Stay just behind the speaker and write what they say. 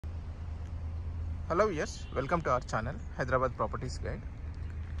Hello yes welcome to our channel Hyderabad properties guide.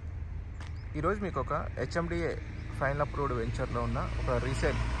 ఈరోజు మీకు ఒక HMDA ఫైనల్ అప్రూవ్డ్ వెంచర్లో ఉన్న ఒక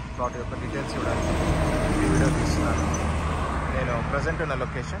రీసేల్ ప్లాట్ యొక్క డీటెయిల్స్ ఇవ్వడానికి ఈ వీడియో తీస్తున్నాను. నేను ప్రజెంట్ ఉన్న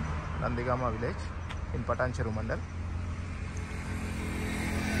location Nandigama village in Patancheru mandal.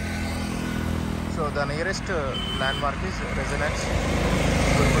 So the nearest land mark is residence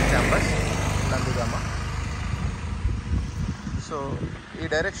Gurukul campus Nandigama. So ఈ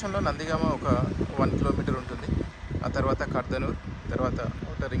డైరెక్షన్లో నందిగామ ఒక 1 కిలోమీటర్ ఉంటుంది. ఆ తర్వాత కర్దనూర్, తర్వాత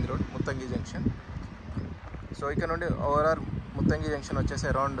outer ring road, Muthangi junction. So ఇక్కడ నుండి ఓఆర్ఆర్ ముత్తంగి జంక్షన్ వచ్చేసి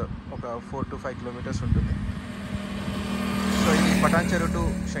అరౌండ్ ఒక 4 to 5 కిలోమీటర్స్ ఉంటుంది. సో ఇది Patancheru to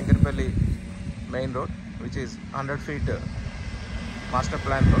Shankarpally main road which is 100 feet master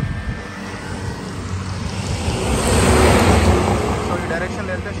plan road. So ఈ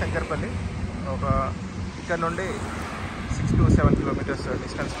డైరెక్షన్లో వెళ్తే శంకర్పల్లి ఒక ఇక్కడ నుండి 6 to 7 kilometers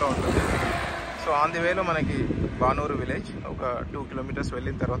డిస్టెన్స్లో ఉంటుంది. సో ఆన్ ది వేలో మనకి బానూరు విలేజ్ ఒక 2 kilometers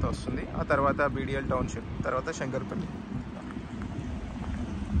వెళ్ళిన తర్వాత వస్తుంది. ఆ తర్వాత BDL టౌన్షిప్, తర్వాత శంకర్పల్లి.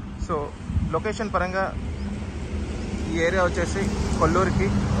 సో లొకేషన్ పరంగా ఈ ఏరియా వచ్చేసి కొల్లూరుకి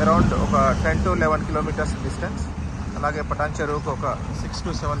అరౌండ్ ఒక 10 to 11 kilometers డిస్టెన్స్, అలాగే పటాన్చెరువుకు ఒక 6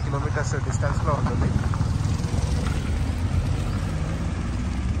 to 7 kilometers డిస్టెన్స్లో ఉంటుంది.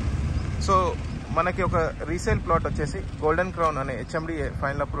 సో మనకి ఒక రీసేల్ ప్లాట్ వచ్చేసి గోల్డెన్ క్రౌన్ అనే HMDA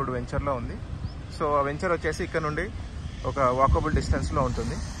ఫైనల్ అప్రూవ్డ్ వెంచర్లో ఉంది. సో ఆ వెంచర్ వచ్చేసి ఇక్కడ నుండి ఒక వాకబుల్ డిస్టెన్స్లో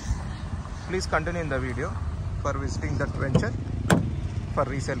ఉంటుంది. Please continue in the video for visiting that venture for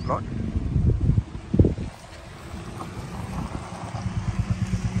resale plot.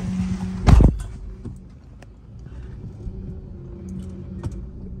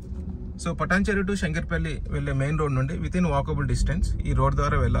 So Patancheru to Shankarpally వెళ్ళే మెయిన్ రోడ్ నుండి విత్ ఇన్ వాకబుల్ డిస్టెన్స్ ఈ రోడ్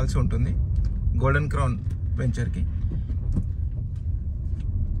ద్వారా వెళ్లాల్సి ఉంటుంది golden crown వెంచర్కి.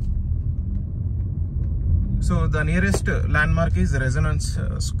 So the nearest land mark is residence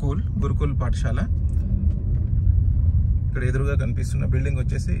school Gurukul పాఠశాల. ఇక్కడ ఎదురుగా కనిపిస్తున్న బిల్డింగ్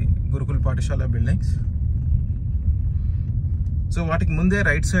వచ్చేసి గురుకుల్ పాఠశాల బిల్డింగ్స్. సో వాటికి ముందే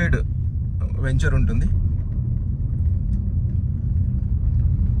రైట్ సైడ్ వెంచర్ ఉంటుంది.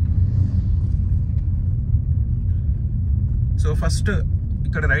 సో ఫస్ట్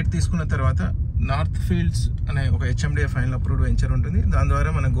ఇక్కడ రైట్ తీసుకున్న తర్వాత నార్త్ ఫీల్డ్స్ అనే ఒక HMDA ఫైనల్ అప్రూవ్డ్ వెంచర్ ఉంటుంది. దాని ద్వారా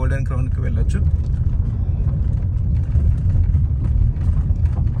మనం గోల్డెన్ క్రౌన్కి వెళ్ళొచ్చు.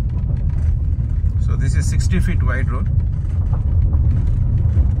 So this is 60 feet wide road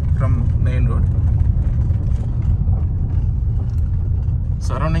from main road.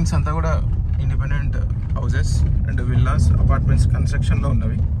 Surroundings అంతా కూడా independent houses and villas, apartments కన్స్ట్రక్షన్లో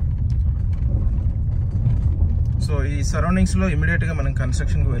ఉన్నవి. సో ఈ సరౌండింగ్స్లో ఇమీడియట్గా మనం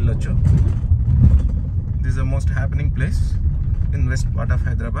కన్స్ట్రక్షన్కి వెళ్ళొచ్చు. This the most happening place in west part of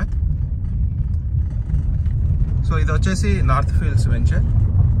Hyderabad. So ఇది వచ్చేసి నార్త్ ఫీల్డ్స్ వెంచర్.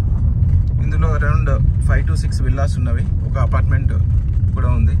 ఇందులో అరౌండ్ 5 to 6 విల్లాస్ ఉన్నవి, ఒక అపార్ట్మెంట్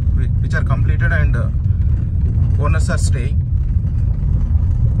కూడా ఉంది which are completed and owners are staying.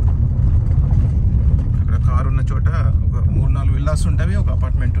 అక్కడ కారు ఉన్న చోట ఒక 3-4 విల్లాస్ ఉంటాయి, ఒక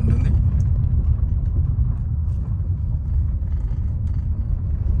అపార్ట్మెంట్ ఉంటుంది.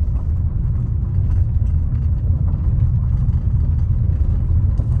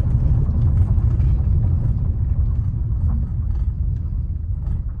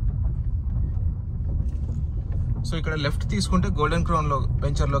 సో ఇక్కడ లెఫ్ట్ తీసుకుంటే గోల్డెన్ క్రౌన్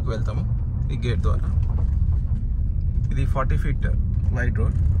వెంచర్లోకి వెళ్తాము ఈ గేట్ ద్వారా. ఇది 40 feet wide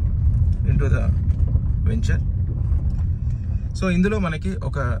road into the venture. So ఇందులో మనకి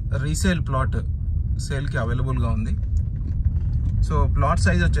ఒక రీసేల్ ప్లాట్ సేల్కి అవైలబుల్గా ఉంది. సో ప్లాట్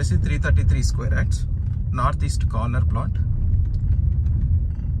సైజ్ వచ్చేసి 333 square yards, north east corner plot.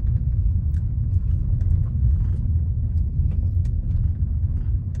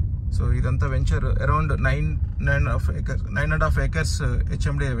 So ఇదంతా venture around 9.5 acres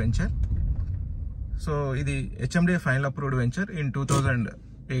HMDA venture. So ఇది HMDA final approved venture in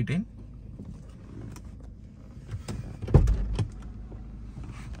 2018.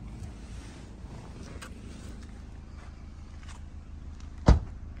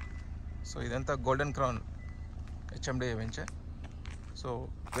 So ఇదంతా golden crown HMDA venture. So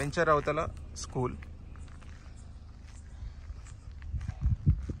venture అవతల స్కూల్.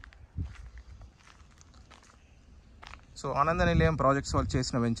 సో ఆనందనిలయం ప్రాజెక్ట్స్ వాళ్ళు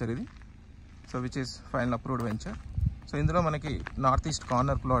చేసిన venture ఇది. So which is final approved venture. So ఇందులో మనకి north east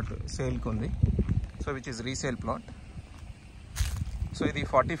corner plot సేల్కి ఉంది. So which is resale plot. So ఇది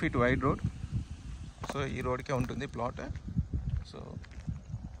 40 feet వైడ్ రోడ్. సో ఈ రోడ్కే ఉంటుంది ప్లాట్. సో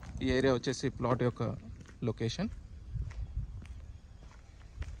ఈ ఏరియా వచ్చేసి ప్లాట్ యొక్క లొకేషన్.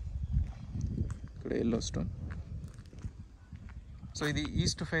 ఇక్కడ ఎల్లో స్టోన్. సో ఇది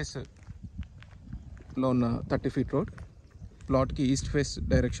ఈస్ట్ ఫేస్లో ఉన్న 30 feet రోడ్, ప్లాట్కి ఈస్ట్ ఫేస్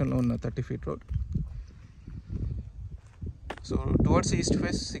డైరెక్షన్లో ఉన్న 30 feet road. So towards east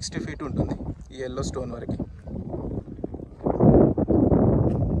face 60 feet ఉంటుంది ఈ ఎల్లో స్టోన్ వరకు.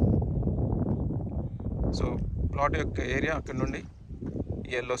 సో ప్లాట్ యొక్క ఏరియా అక్కడ నుండి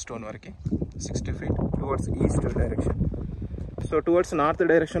ఈ ఎల్లో స్టోన్ వరకు 60 feet towards east direction. So towards north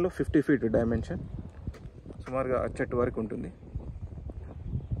డైరెక్షన్లో 50 feet డైమెన్షన్ సుమారుగా చెట్టు వరకు ఉంటుంది.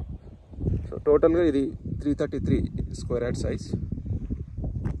 సో టోటల్గా ఇది 333 square yard size.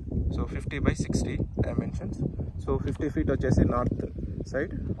 So 50/60 dimensions. So 50 feet వచ్చేసి north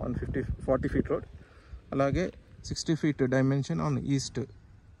side on 40 feet road, అలాగే 60 feet dimension on east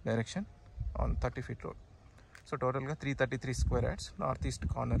direction on 30 feet road. So టోటల్గా 333 square yards north east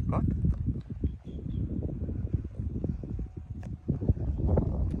corner plot.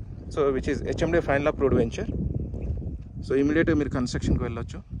 So which is HMDA final approved venture. So ఇమీడియట్గా మీరు కన్స్ట్రక్షన్కి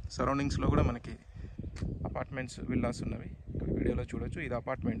వెళ్ళొచ్చు. సరౌండింగ్స్లో కూడా మనకి apartments, villas ఉన్నవి, వీడియోలో చూడొచ్చు. ఇది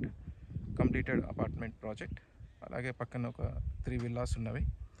అపార్ట్మెంట్, కంప్లీటెడ్ అపార్ట్మెంట్ ప్రాజెక్ట్. అలాగే పక్కన ఒక 3 విల్లాస్ ఉన్నవి.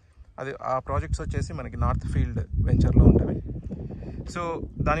 అది ఆ ప్రాజెక్ట్స్ వచ్చేసి మనకి నార్త్ ఫీల్డ్ వెంచర్లో ఉంటవి. సో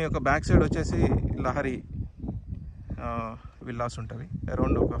దాని యొక్క బ్యాక్ సైడ్ వచ్చేసి లహరి విల్లాస్ ఉంటవి.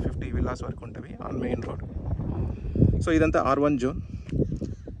 అరౌండ్ ఒక 50 విల్లాస్ వరకు ఉంటవి ఆన్ మెయిన్ రోడ్. సో ఇదంతా R1 జోన్.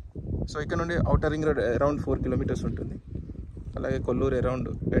 సో ఇక్కడ నుండి outer ring road around 4 kilometers ఉంటుంది. అలాగే Kolluru around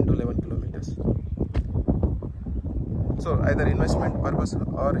 10 to 11 kilometers. So either investment purpose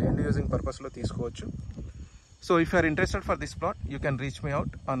are end using పర్పస్లో తీసుకోవచ్చు. So if you are interested for this plot, you can reach me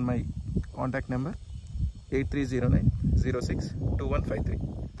out on my contact number 8309 06 2153.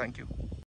 Thank you.